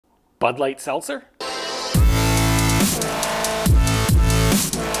Bud Light Seltzer?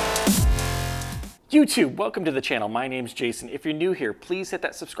 YouTube, welcome to the channel. My name's Jason. If you're new here, please hit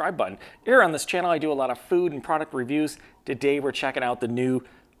that subscribe button. Here on this channel, I do a lot of food and product reviews. Today, we're checking out the new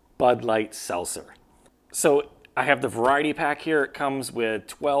Bud Light Seltzer. So I have the variety pack here. It comes with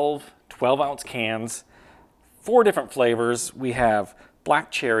 12 ounce cans, 4 different flavors. We have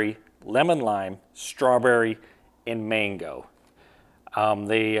black cherry, lemon lime, strawberry, and mango.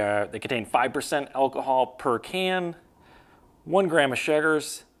 They contain 5% alcohol per can, 1 gram of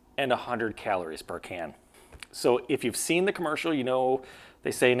sugars, and 100 calories per can. So if you've seen the commercial, you know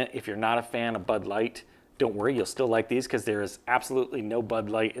they say in it, if you're not a fan of Bud Light, don't worry, you'll still like these because there is absolutely no Bud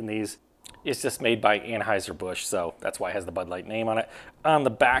Light in these. It's just made by Anheuser-Busch, so that's why it has the Bud Light name on it. On the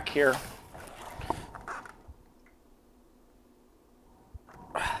back here,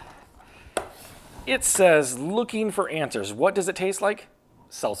 it says, looking for answers. What does it taste like?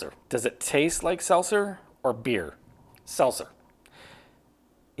 Seltzer. Does it taste like seltzer or beer? Seltzer.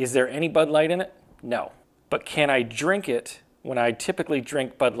 Is there any Bud Light in it? No. But can I drink it when I typically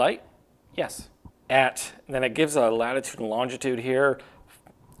drink Bud Light? Yes. Then it gives a latitude and longitude here,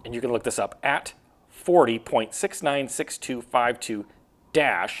 and you can look this up, at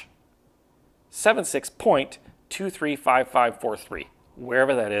 40.696252-76.235543.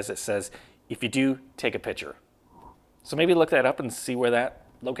 Wherever that is, it says, if you do, take a picture. So maybe look that up and see where that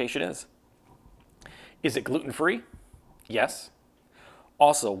location is. Is it gluten-free? Yes.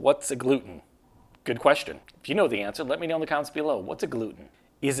 Also, what's a gluten? Good question. If you know the answer, let me know in the comments below. What's a gluten?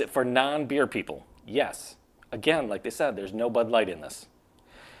 Is it for non-beer people? Yes. Again, like they said, there's no Bud Light in this.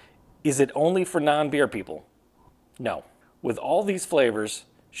 Is it only for non-beer people? No. With all these flavors,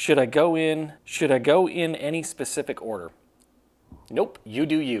 should I go in any specific order? Nope, you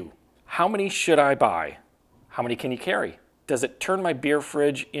do you. How many should I buy? How many can you carry? Does it turn my beer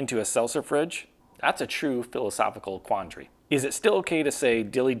fridge into a seltzer fridge? That's a true philosophical quandary. Is it still okay to say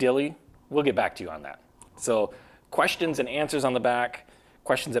dilly dilly? We'll get back to you on that. So questions and answers on the back,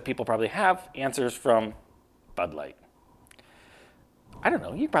 questions that people probably have, answers from Bud Light. I don't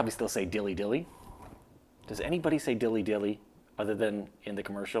know, you probably still say dilly dilly. Does anybody say dilly dilly other than in the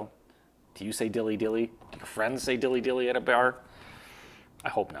commercial? Do you say dilly dilly? Do your friends say dilly dilly at a bar? I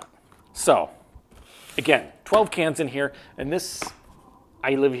hope not. So, again, 12 cans in here, and this,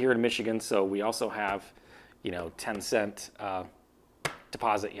 I live here in Michigan, so we also have, 10-cent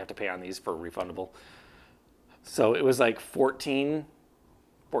deposit you have to pay on these for refundable. So it was like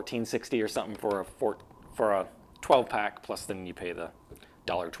 $14.60 or something for a 12 pack, plus then you pay the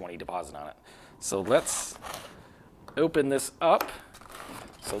 $1.20 deposit on it. So let's open this up.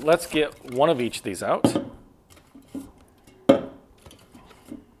 So let's get one of each of these out.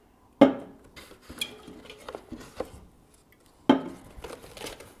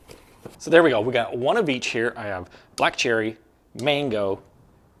 So there we go. We got one of each here. I have black cherry, mango,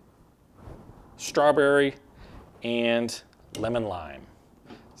 strawberry, and lemon lime.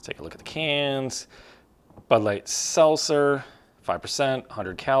 Let's take a look at the cans. Bud Light Seltzer, 5%,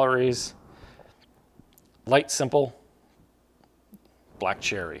 100 calories. Light Simple, black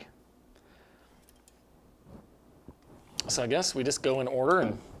cherry. So I guess we just go in order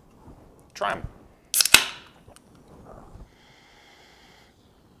and try them.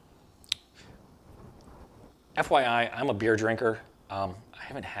 FYI, I'm a beer drinker. I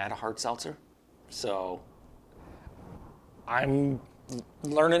haven't had a hard seltzer, so I'm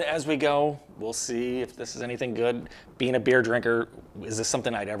learning as we go. We'll see if this is anything good. Being a beer drinker, is this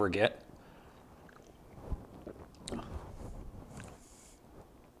something I'd ever get?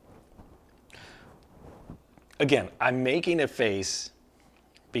 Again, I'm making a face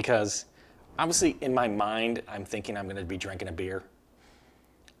because obviously in my mind, I'm thinking I'm gonna be drinking a beer.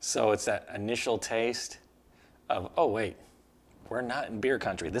 So it's that initial taste of, oh wait, we're not in beer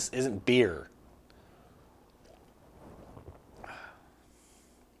country. This isn't beer.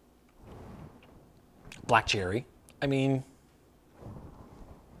 Black cherry. I mean,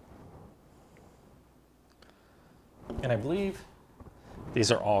 and I believe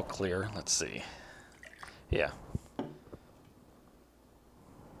these are all clear. Let's see. Yeah.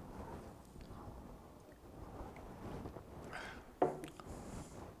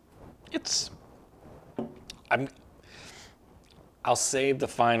 I'll save the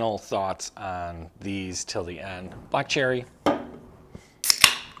final thoughts on these till the end. Black cherry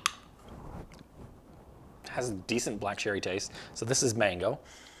has a decent black cherry taste. So this is mango.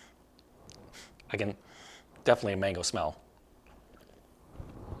 Definitely a mango smell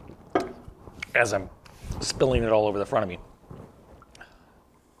as I'm spilling it all over the front of me.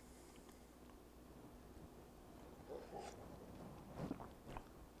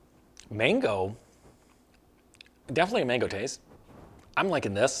 Mango, definitely a mango taste. I'm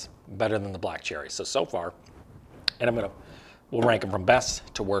liking this better than the black cherry. So far, and we'll rank them from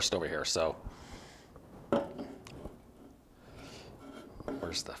best to worst over here. So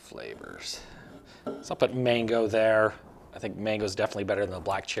where's the flavors? So I'll put mango there. I think mango is definitely better than the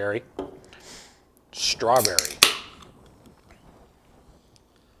black cherry. Strawberry.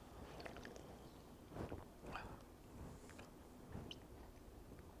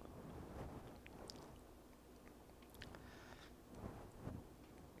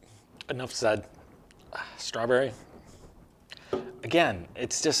 Enough said. Strawberry. Again,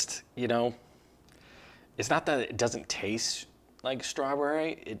 it's just, you know, it's not that it doesn't taste like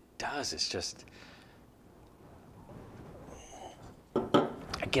strawberry. It does. It's just,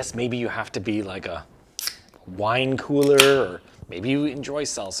 I guess maybe you have to be like a wine cooler, or maybe you enjoy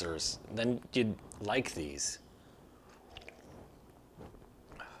seltzers. Then you'd like these.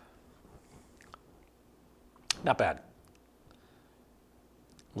 Not bad.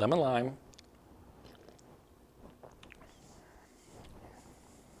 Lemon lime.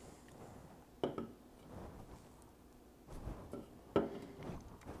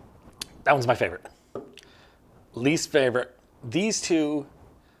 That one's my favorite. Least favorite. These two,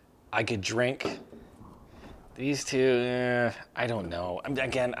 I could drink. These two, I don't know.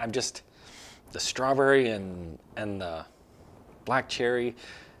 I'm just the strawberry and the black cherry.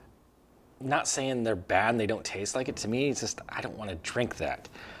 Not saying they're bad and they don't taste like it. To me, it's just I don't want to drink that.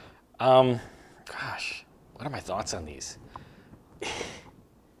 Gosh, what are my thoughts on these?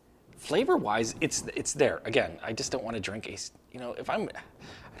 Flavor-wise, it's there. Again, I just don't want to drink a, you know, I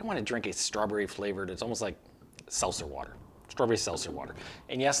don't want to drink a strawberry flavored. It's almost like seltzer water, strawberry seltzer water.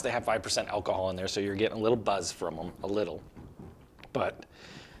 And yes, they have 5% alcohol in there, so you're getting a little buzz from them, a little. But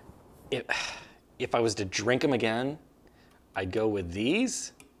if I was to drink them again, I'd go with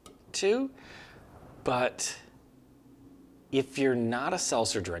these two. But if you're not a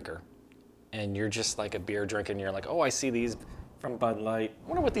seltzer drinker and you're just like a beer drinker and you're like, oh, I see these from Bud Light, I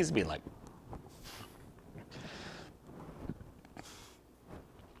wonder what these would be like.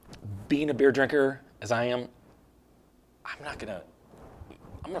 Being a beer drinker as I am, I'm gonna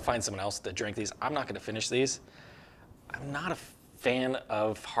find someone else to drink these. I'm not gonna finish these. I'm not a fan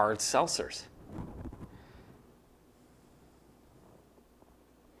of hard seltzers.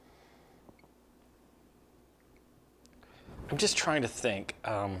 I'm just trying to think.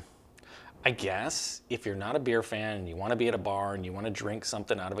 I guess if you're not a beer fan and you want to be at a bar and you want to drink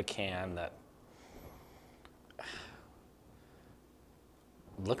something out of a can that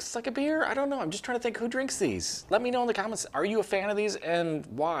looks like a beer, I don't know. I'm just trying to think who drinks these. Let me know in the comments. Are you a fan of these and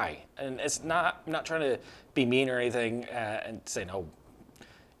why? And it's not, I'm not trying to be mean or anything and say, no,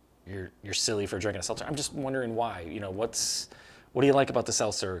 you're silly for drinking a seltzer. I'm just wondering why. You know, what do you like about the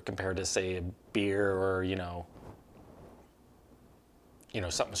seltzer compared to, say, a beer or, you know,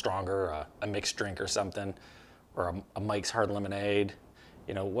 something stronger, a mixed drink or something, or a Mike's Hard Lemonade.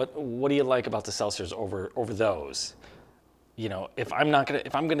 You know, what do you like about the seltzers over those? You know, if I'm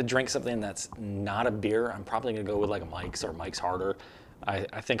gonna drink something that's not a beer, I'm probably gonna go with like a Mike's or Mike's Harder.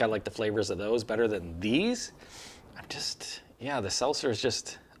 I think I like the flavors of those better than these. The seltzer is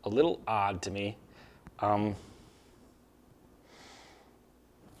just a little odd to me.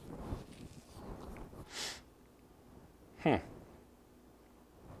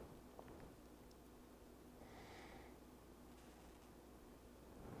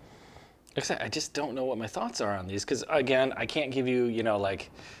 Like I said, I just don't know what my thoughts are on these because, again, I can't give you, you know,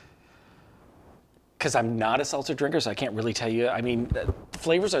 like, because I'm not a seltzer drinker, so I can't really tell you. I mean, the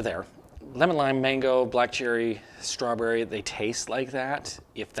flavors are there. Lemon lime, mango, black cherry, strawberry, they taste like that,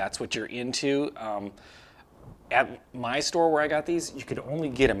 if that's what you're into. At my store where I got these, you could only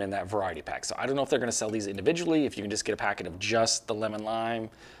get them in that variety pack. So I don't know if they're going to sell these individually, if you can just get a packet of just the lemon lime,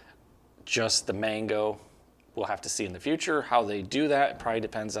 just the mango. We'll have to see in the future how they do that. It probably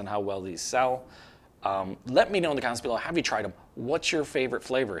depends on how well these sell. Let me know in the comments below, have you tried them? What's your favorite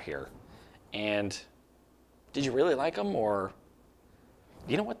flavor here? And did you really like them? Or,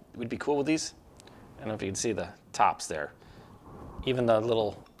 you know what would be cool with these? I don't know if you can see the tops there. Even the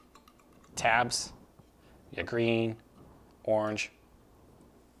little tabs, you got green, orange,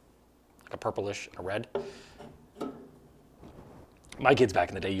 like a purplish, a red. My kids back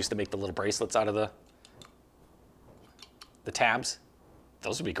in the day used to make the little bracelets out of the tabs.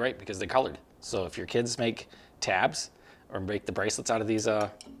 Those would be great because they're colored. So if your kids make tabs or make the bracelets out of these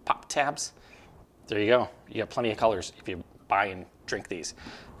pop tabs, there you go. You got plenty of colors if you buy and drink these.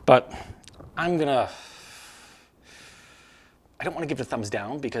 But I don't want to give it a thumbs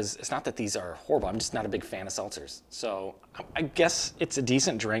down because it's not that these are horrible. I'm just not a big fan of seltzers. So I guess it's a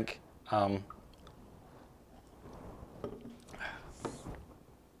decent drink.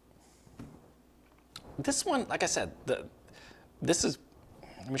 This one, like I said, this is,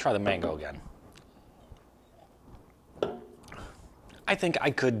 let me try the mango again. I think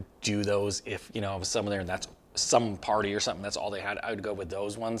I could do those if, you know, I was somewhere and that's some party or something, that's all they had, I would go with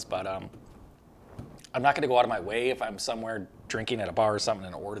those ones, but I'm not gonna go out of my way if I'm somewhere drinking at a bar or something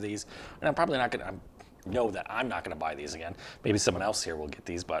and order these, and I'm probably not gonna, know that I'm not gonna buy these again. Maybe someone else here will get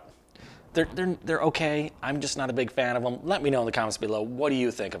these, but they're okay. I'm just not a big fan of them. Let me know in the comments below, what do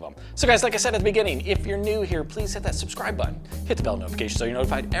you think of them? So guys, like I said at the beginning, if you're new here, please hit that subscribe button. Hit the bell notification so you're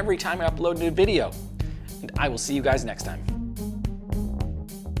notified every time I upload a new video. And I will see you guys next time.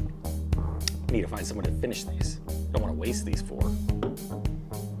 I need to find someone to finish these. I don't want to waste these 4.